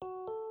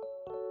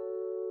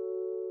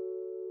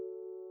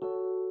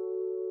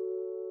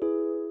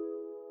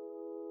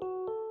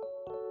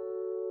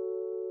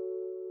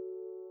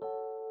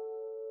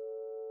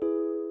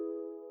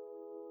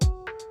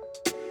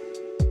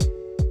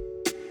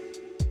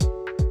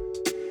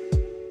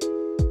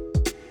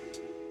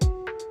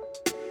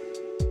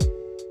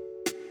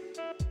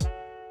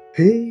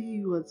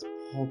Hey, what's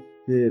poppin'?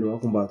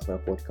 Welcome back to my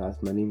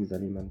podcast. My name is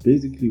Alim, and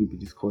basically we'll be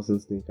discussing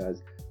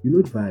sneakers. You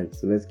know the vibe,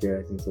 so let's get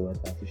right into what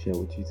I have to share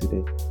with you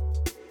today.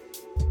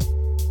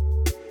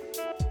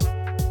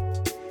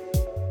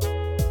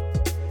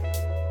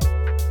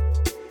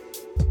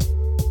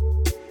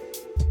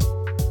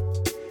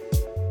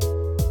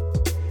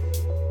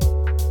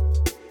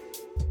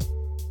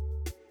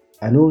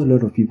 I know a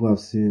lot of people have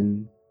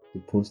seen the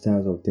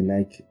posters of the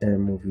Nike Air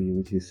movie,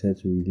 which is set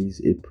to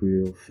release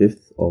April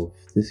 5th of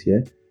this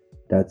year.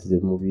 That is a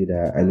movie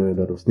that I know a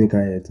lot of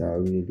sneakerheads are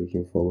really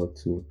looking forward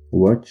to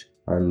watch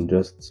and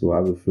just to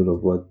have a feel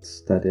of what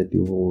started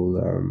the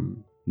whole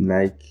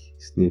Nike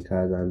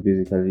sneakers and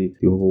basically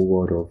the whole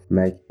world of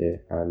Nike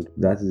Air. And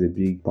that is a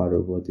big part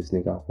of what the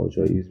sneaker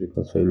culture is,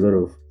 because for a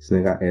lot of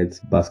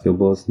sneakerheads,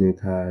 basketball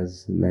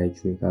sneakers, Nike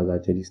sneakers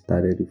actually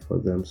started it for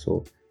them.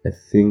 So I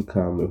think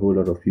a whole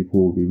lot of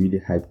people will be really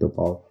hyped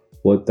about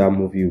what that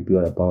movie will be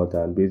all about,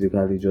 and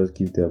basically just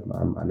give them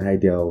an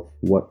idea of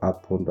what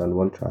happened and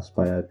what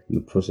transpired in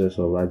the process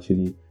of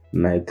actually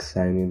Nike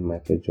signing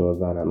Michael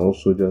Jordan, and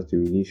also just the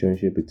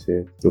relationship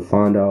between the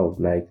founder of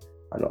Nike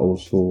and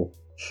also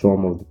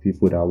some of the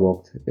people that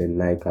worked in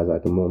Nike as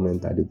at the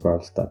moment that the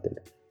brand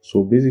started.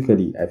 So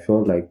basically, I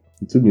felt like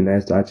it would be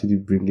nice to actually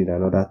bring in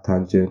another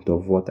tangent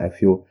of what I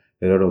feel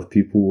a lot of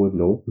people would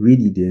know.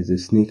 Really, there's a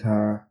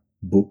sneaker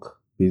book,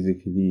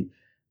 basically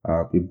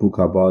a book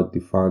about the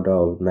founder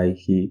of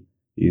Nike.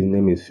 His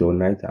name is Phil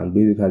Knight, and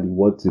basically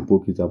what the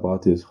book is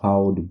about is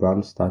how the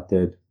brand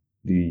started,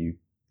 the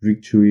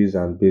victories,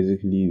 and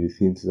basically the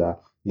things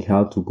that he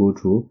had to go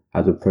through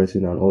as a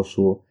person, and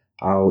also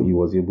how he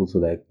was able to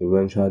like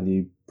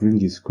eventually bring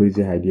his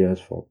crazy ideas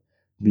from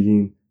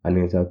being an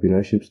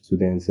entrepreneurship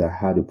student that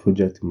had a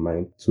project in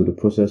mind to the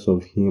process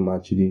of him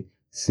actually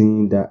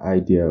seeing that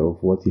idea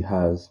of what he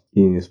has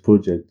in his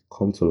project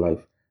come to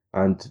life.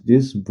 And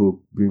this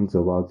book brings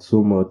about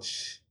so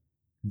much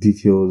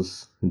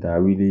details that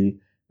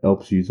really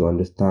helps you to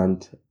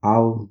understand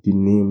how the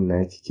name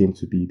Nike came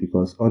to be.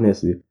 Because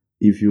honestly,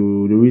 if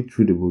you read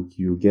through the book,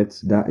 you get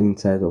that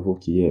insight of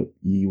okay, yeah,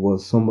 he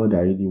was somebody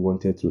that really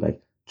wanted to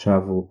like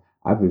travel,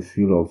 have a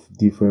feel of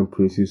different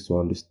places to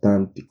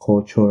understand the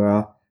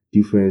cultural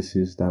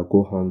differences that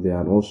go on there,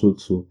 and also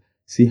to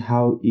see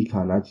how he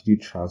can actually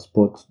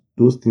transport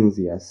those things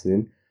he has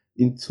seen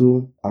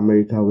into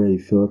America, where he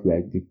felt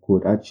like they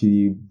could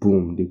actually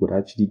boom, they could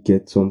actually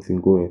get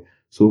something going.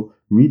 So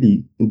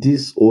really,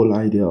 this whole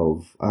idea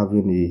of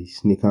having a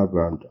sneaker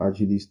brand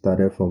actually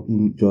started from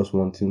him just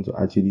wanting to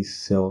actually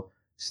sell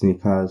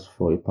sneakers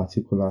for a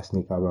particular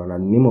sneaker brand.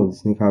 And the name of the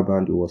sneaker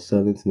brand he was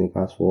selling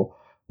sneakers for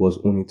was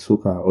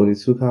Onitsuka.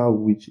 Onitsuka,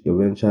 which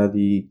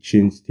eventually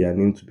changed their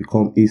name to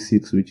become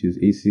A6, which is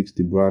A6,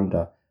 the brand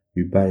that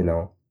we buy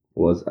now,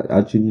 was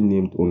actually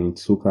named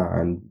Onitsuka.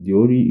 And the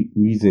only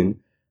reason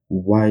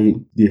why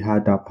they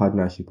had that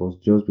partnership was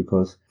just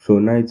because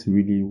Phil Knight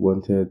really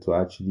wanted to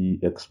actually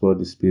explore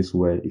the space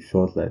where it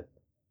felt like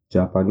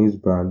Japanese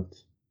brand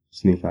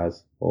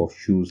sneakers or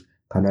shoes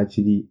can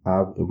actually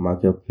have a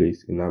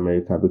marketplace in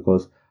America,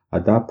 because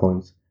at that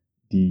point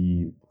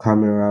the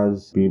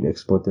cameras being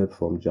exported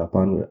from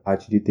Japan were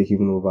actually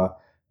taking over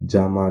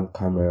German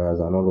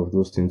cameras and all of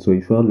those things. So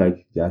it felt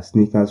like their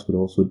sneakers could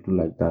also do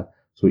like that.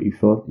 So he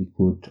felt he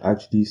could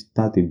actually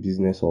start a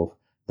business of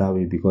that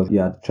way, because he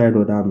had tried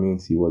other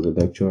means. He was a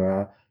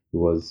lecturer, he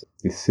was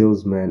a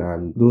salesman,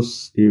 and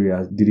those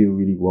areas didn't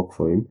really work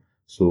for him.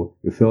 So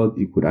he felt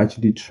he could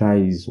actually try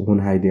his own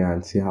idea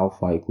and see how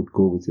far he could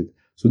go with it.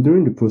 So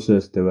during the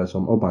process, there were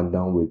some up and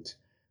down with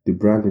the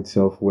brand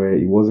itself, where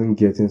he wasn't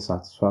getting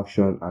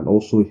satisfaction, and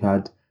also he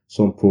had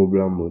some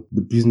problem with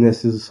the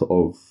businesses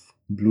of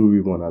Blue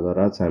Ribbon at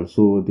that time.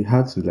 So they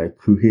had to like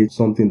create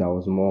something that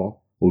was more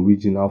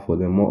original for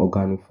them, more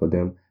organic for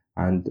them.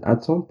 And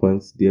at some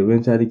point, they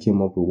eventually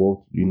came up with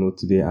what you know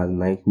today as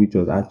Nike, which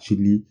was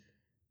actually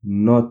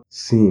not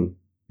seen,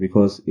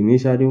 because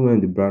initially when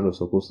the brand was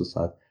supposed to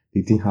start,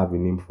 they didn't have a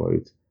name for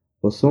it.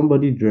 But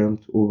somebody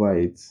dreamt over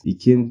it. He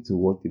came to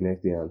work the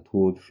next day and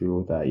told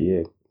Phil that,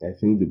 yeah, I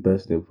think the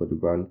best name for the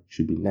brand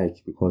should be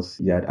Nike, because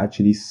he had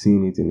actually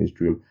seen it in his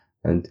dream.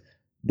 And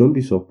don't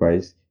be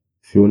surprised,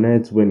 Phil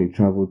Knight, when he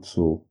traveled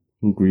to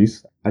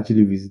Greece,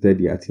 actually visited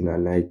the Athena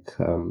Nike,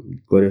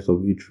 goddess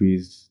of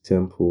victory's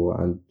temple,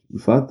 and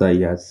the fact that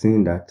he had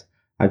seen that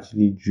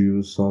actually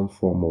drew some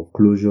form of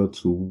closure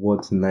to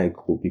what Nike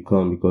will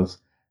become, because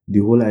the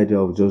whole idea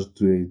of just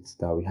do it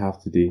that we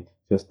have today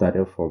just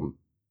started from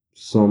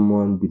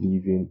someone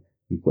believing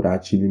he could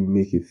actually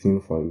make a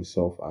thing for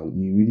himself, and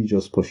he really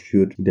just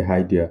pursued the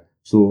idea.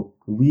 So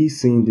we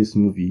seeing this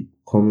movie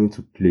coming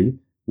to play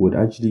would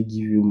actually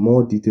give you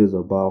more details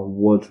about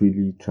what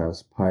really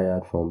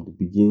transpired from the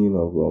beginning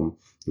of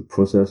the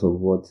process of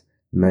what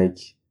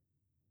Nike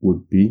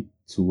would be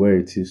to where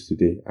it is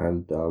today,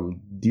 and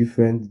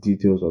different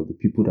details of the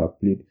people that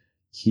played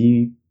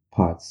key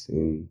parts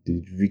in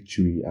the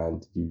victory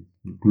and the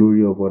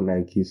glory of what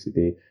Nike is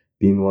today,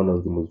 being one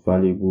of the most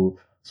valuable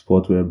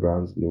sportswear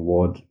brands in the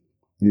world.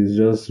 It's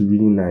just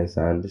really nice.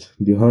 And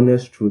the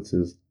honest truth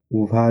is,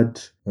 we've had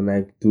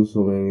Nike do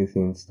so many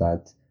things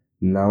that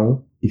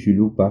now, if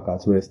you look back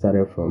at where it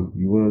started from,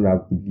 you wouldn't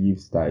have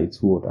believed that it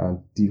would. And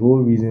the whole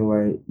reason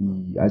why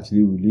he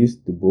actually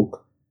released the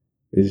book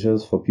is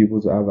just for people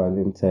to have an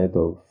insight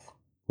of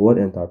what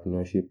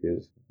entrepreneurship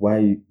is,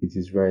 why it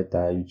is right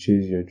that you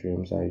chase your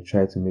dreams and you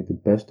try to make the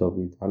best of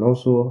it, and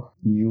also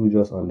you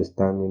just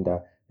understanding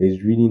that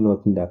there's really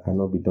nothing that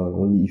cannot be done,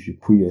 only if you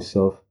put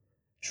yourself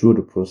through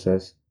the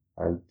process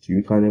and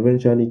you can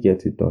eventually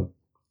get it done.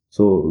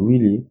 So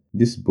really,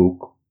 this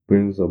book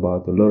brings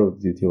about a lot of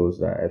details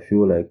that I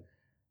feel like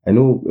I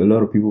know a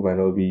lot of people might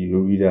not be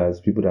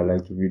readers, people that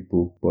like to read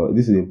books, but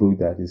this is a book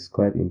that is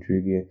quite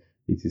intriguing.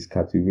 It is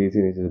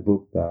captivating. It is a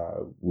book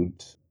that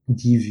would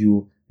give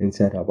you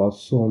insight about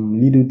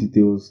some little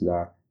details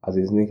that as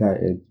a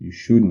sneakerhead you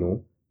should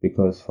know,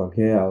 because from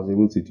here I was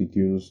able to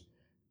deduce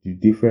the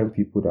different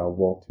people that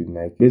worked with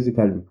Nike.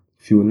 Basically,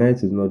 Phil Knight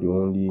is not the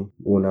only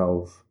owner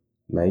of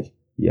Nike.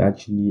 He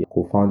actually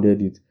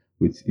co-founded it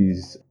with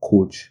his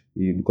coach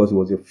because he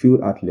was a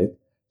field athlete.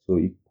 So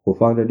he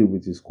co-founded it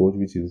with his coach,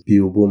 which is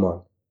Bill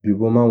Bowman. Bill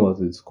Bowman was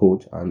his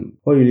coach, and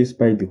what really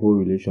spiked the whole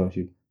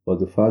relationship was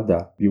the fact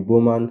that Bill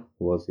Bowman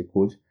was a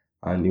coach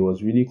and he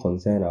was really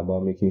concerned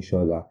about making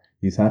sure that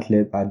his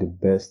athlete had the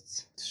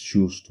best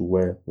shoes to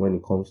wear when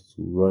it comes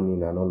to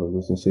running and all of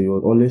those things. So he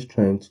was always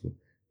trying to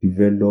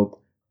develop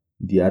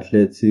the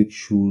athletic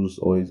shoes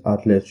or his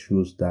athlete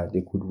shoes that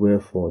they could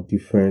wear for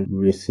different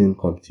racing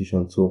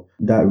competitions. So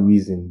that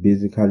reason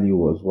basically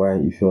was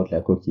why he felt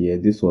like, okay, yeah,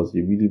 this was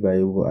a really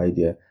valuable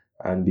idea.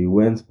 And they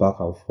went back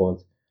and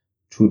forth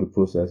through the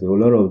process. A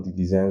lot of the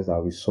designs that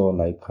we saw,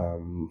 like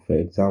for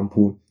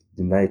example,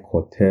 the Nike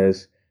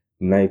Cortez,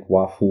 Nike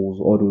Waffles,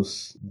 all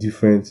those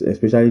different,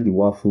 especially the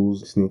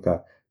Waffles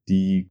sneaker,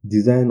 the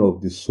design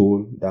of the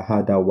sole that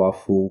had that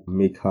waffle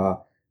maker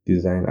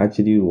design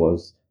actually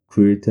was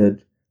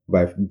created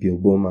by Bill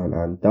Bowman,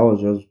 and that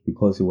was just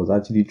because he was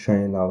actually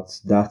trying out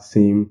that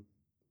same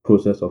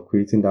process of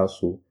creating that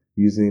sole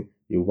using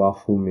a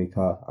waffle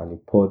maker, and he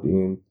poured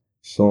in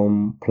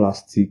some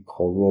plastic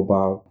or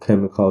rubber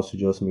chemicals to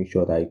just make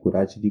sure that he could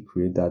actually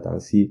create that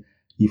and see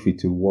if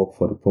it will work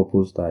for the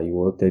purpose that he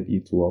wanted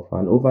it to work.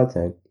 And over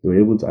time, they were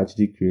able to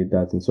actually create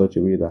that in such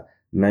a way that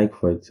Nike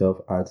for itself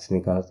had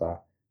sneakers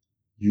that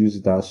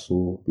used that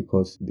sole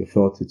because they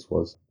felt it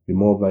was the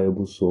more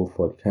valuable sole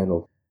for the kind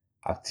of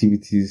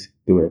activities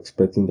they were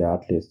expecting their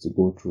athletes to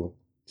go through.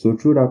 So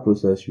through that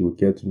process, you will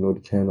get to know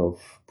the kind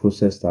of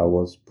process that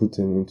was put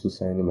into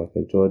signing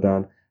Michael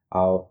Jordan,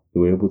 how they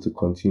were able to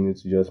continue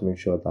to just make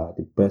sure that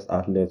the best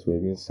athletes were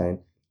being signed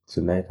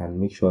to Nike and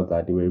make sure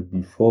that they were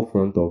the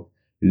forefront of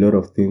a lot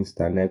of things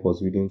that Nike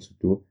was willing to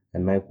do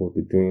and Nike will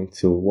be doing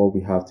till what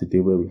we have today,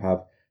 where we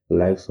have the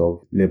likes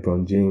of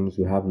LeBron James,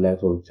 we have the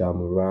likes of Ja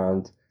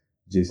Morant,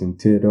 Jason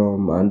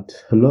Tatum, and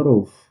a lot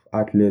of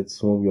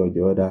athletes, one way or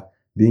the other,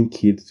 being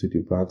keyed to the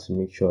brand to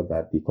make sure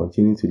that they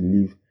continue to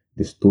live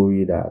the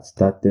story that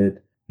started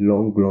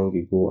long, long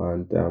ago,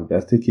 and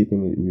they're still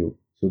keeping it real.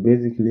 So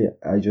basically,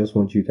 I just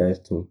want you guys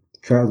to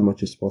try as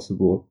much as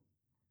possible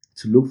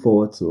to look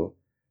forward to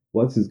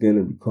what is going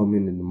to be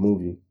coming in the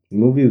movie. The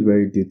movie is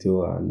very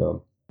detailed,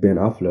 and Ben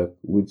Affleck,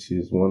 which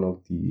is one of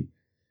the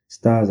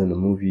stars in the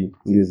movie,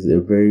 is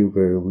a very,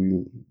 very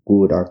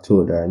good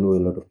actor that I know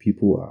a lot of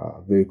people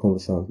are very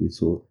conversant with.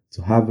 So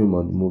to have him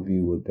on the movie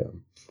would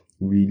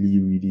really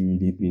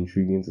be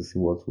intriguing to see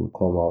what will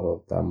come out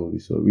of that movie.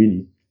 So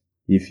really,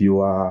 if you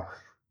are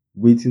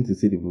waiting to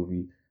see the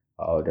movie,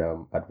 I would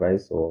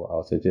advise or I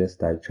would suggest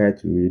that I try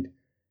to read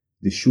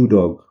The Shoe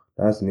Dog.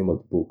 That's the name of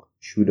the book,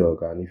 Shoe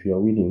Dog. And if you're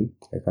willing,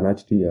 I can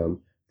actually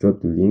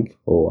drop the link,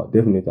 or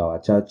definitely I'll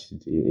attach a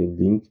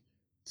link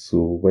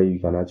to where you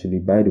can actually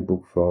buy the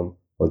book from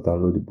or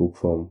download the book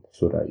from,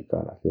 so that you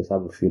can just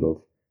have a feel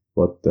of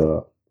what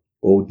the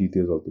whole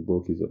details of the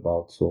book is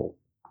about. So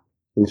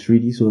it's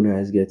really so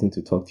nice getting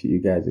to talk to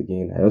you guys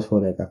again. I just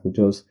felt like I could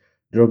just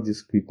drop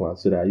this quick one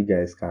so that you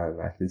guys can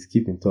at least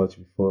keep in touch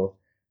before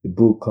the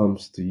book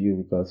comes to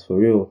you, because for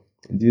real,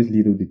 these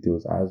little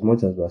details, as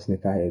much as we're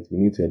sneakerheads, we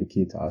need to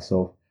educate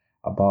ourselves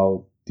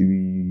about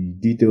the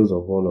details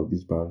of all of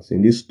these brands.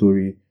 In this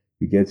story,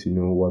 we get to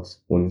know what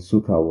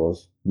Onitsuka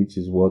was, which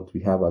is what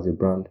we have as a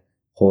brand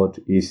called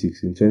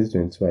A6. In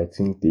 2022, I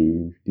think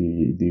they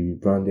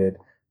rebranded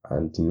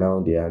and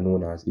now they are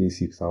known as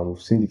A6. And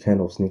we've seen the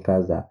kind of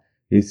sneakers that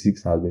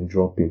A6 has been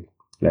dropping.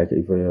 Like,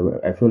 if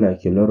I feel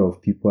like a lot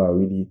of people are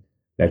really,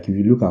 like, if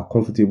you look at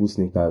comfortable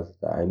sneakers,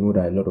 I know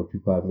that a lot of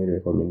people have made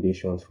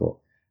recommendations for.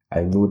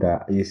 I know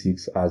that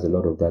A6 has a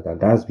lot of that,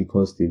 and that's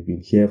because they've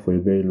been here for a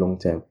very long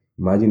time.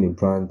 Imagine a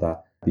brand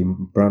that the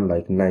brand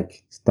like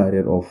Nike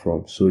started off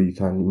from. So you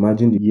can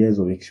imagine the years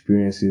of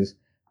experiences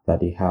that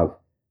they have,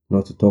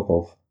 not to talk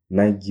of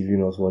Nike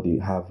giving us what they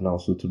have now.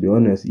 So to be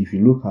honest, if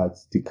you look at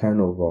the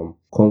kind of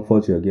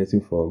comfort you're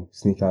getting from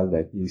sneakers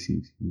like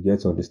A6, you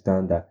get to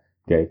understand that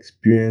their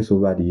experience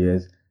over the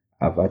years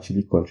have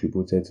actually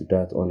contributed to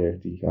that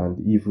honestly. And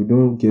if you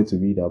don't get to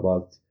read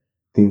about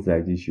things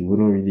like this, you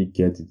wouldn't really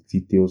get the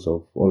details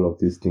of all of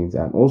these things.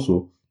 And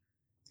also,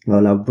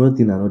 Well, I brought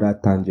in another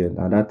tangent,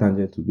 and that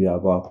tangent to be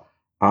about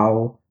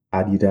how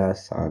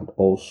Adidas and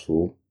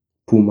also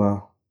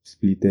Puma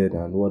splitted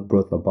and what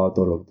brought about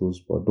all of those.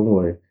 But don't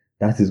worry,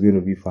 that is going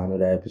to be for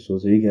another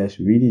episode. So you guys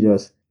should really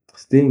just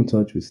stay in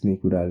touch with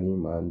Snake with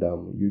Alim,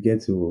 and you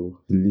get to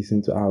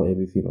listen to how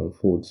everything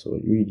unfolds. So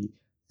really,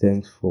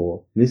 thanks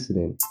for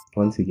listening.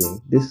 Once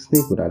again, this is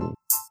Snake with Alim.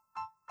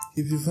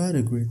 If you've had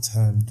a great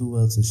time, do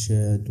well to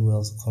share, do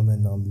well to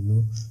comment down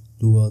below,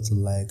 do well to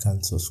like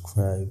and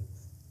subscribe.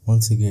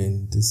 Once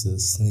again, this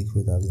is Sneak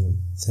with Alim.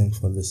 Thanks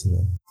for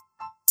listening.